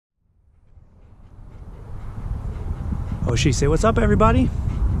Oshie, say what's up, everybody.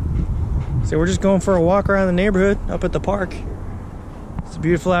 So we're just going for a walk around the neighborhood up at the park. It's a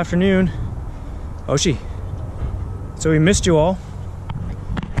beautiful afternoon. Oshie, so we missed you all.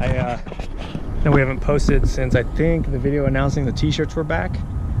 I know we haven't posted since I think the video announcing the t-shirts were back.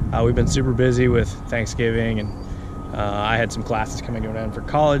 We've been super busy with Thanksgiving, and I had some classes coming to an end for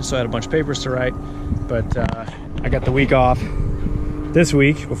college, so I had a bunch of papers to write. But I got the week off this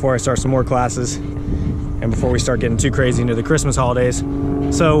week before I start some more classes and before we start getting too crazy into the Christmas holidays.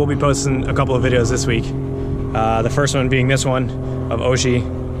 So we'll be posting a couple of videos this week. The first one being this one of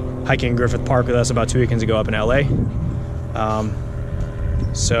Oshie hiking Griffith Park with us about 2 weekends ago up in LA. And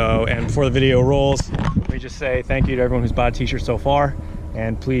before the video rolls, let me just say thank you to everyone who's bought a t-shirt so far,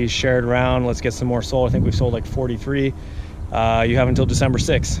 and please share it around. Let's get some more sold. I think we've sold like 43. You have until December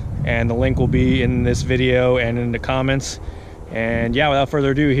 6th, and the link will be in this video and in the comments. And yeah, without further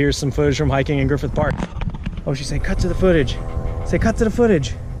ado, here's some footage from hiking in Griffith Park. Oh, she said cut to the footage. Say cut to the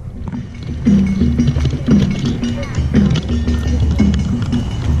footage.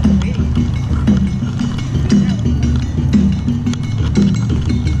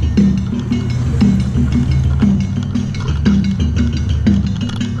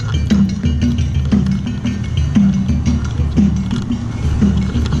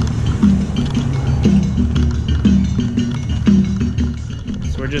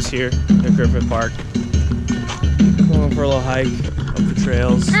 We're just here at Griffith Park, going for a little hike up the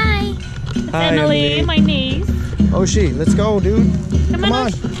trails. Hi. Hi, Emily, my niece. Oshie, let's go, dude. Come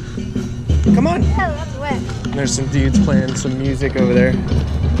on. Come on. Oh, that's wet. There's some dudes playing some music over there.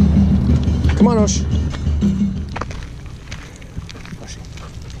 Come on, Oshie. Oshie,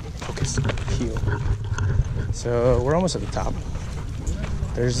 focus, heel. So we're almost at the top.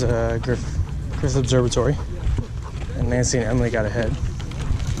 There's Griffith Observatory, and Nancy and Emily got ahead.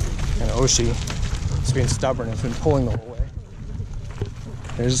 And Oshie is being stubborn and has been pulling the whole way.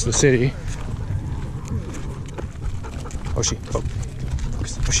 There's the city. Oshie,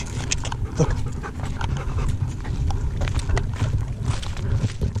 focus. Oshie, look.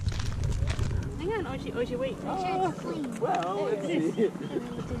 Hang on, Oshie, wait. Well, let's see.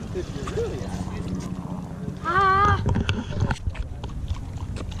 Ah!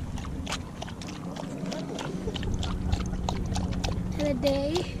 The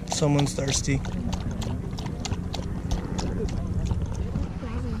day. Someone's thirsty.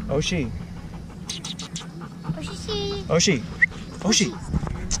 Oshie. Oshie. Oshie.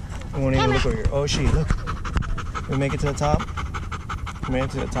 I won't even look over here. Oshie, look. We make it to the top. We made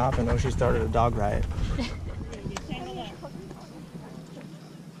it to the top, and Oshie started a dog riot.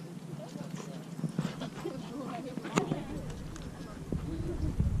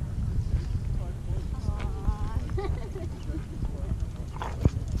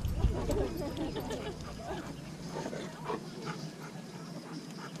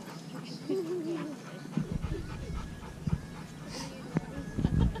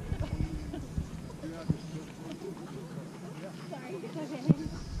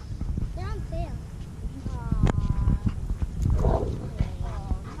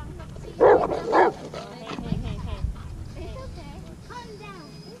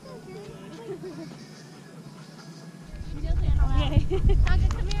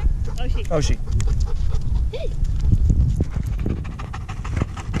 Oshie.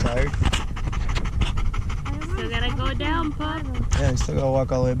 Tired? Still gotta go down, pup. Yeah, you still gotta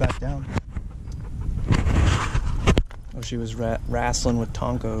walk all the way back down. Oshie was wrestling with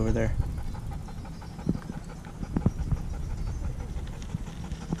Tonka over there.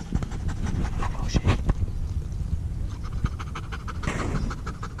 Oshie.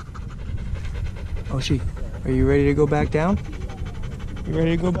 Oshie, are you ready to go back down? You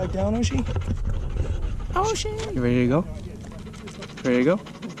ready to go back down, Oshie? Oshie! You ready to go? Ready to go?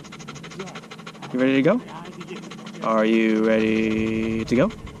 You ready to go? Are you ready to go?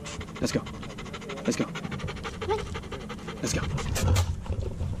 Let's go. Let's go. Let's go.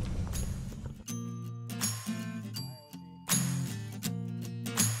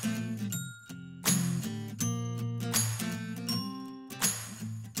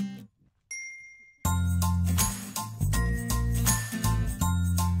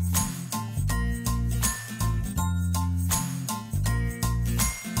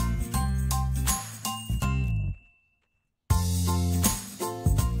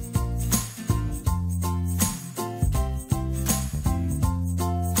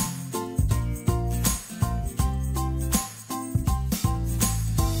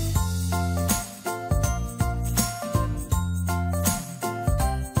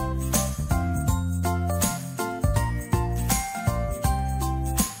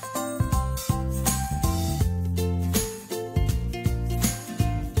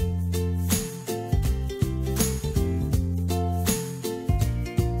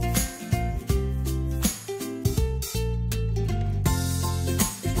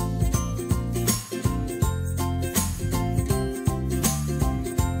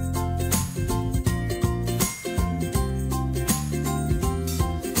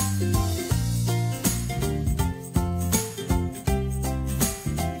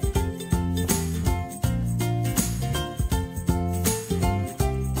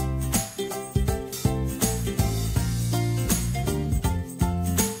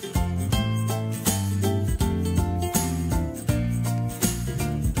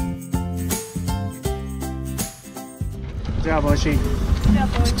 Good job, Oshie. Good job,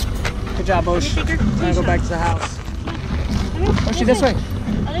 boys. Good job, Osh. Can you take her? Now go back to the house. Oshie, this way.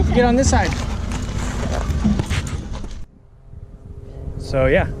 Other side. Get on this side. So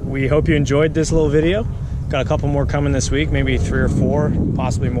yeah, we hope you enjoyed this little video. Got a couple more coming this week, maybe 3 or 4,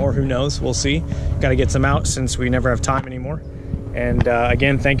 possibly more, who knows, we'll see. Got to get some out since we never have time anymore. And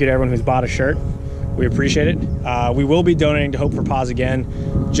again, thank you to everyone who's bought a shirt. We appreciate it. We will be donating to Hope for Paws again,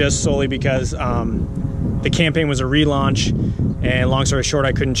 just solely because the campaign was a relaunch, and long story short,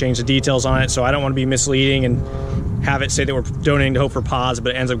 I couldn't change the details on it, so I don't want to be misleading and have it say that we're donating to Hope for Paws,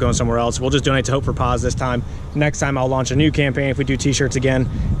 but it ends up going somewhere else. We'll just donate to Hope for Paws this time. Next time I'll launch a new campaign if we do t-shirts again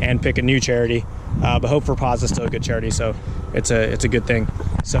and pick a new charity. But Hope for Paws is still a good charity, so it's a good thing.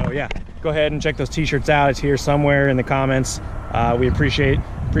 So yeah, go ahead and check those t-shirts out. It's here somewhere in the comments. We appreciate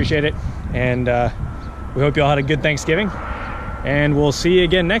it, and we hope you all had a good Thanksgiving, and we'll see you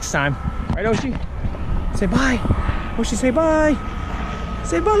again next time. All right, Oshie? Say bye. Oshie, say bye.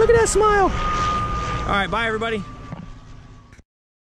 Say bye. Look at that smile. All right, bye everybody.